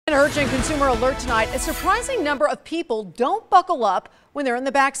Urgent consumer alert tonight. A surprising number of people don't buckle up when they're in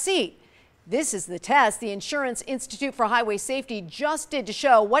the back seat. This is the test the Insurance Institute for Highway Safety just did to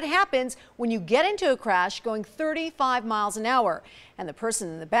show what happens when you get into a crash going 35 miles an hour and the person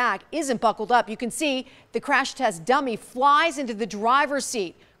in the back isn't buckled up. You can see the crash test dummy flies into the driver's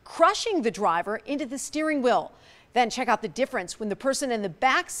seat, crushing the driver into the steering wheel. Then check out the difference when the person in the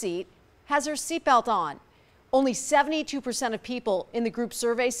back seat has their seatbelt on. Only 72% of people in the group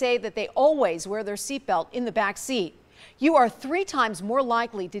survey say that they always wear their seatbelt in the back seat. You are 3 times more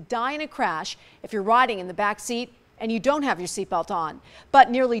likely to die in a crash if you're riding in the back seat and you don't have your seatbelt on.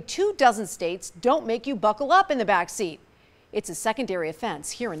 But nearly 24 states don't make you buckle up in the back seat. It's a secondary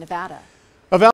offense here in Nevada.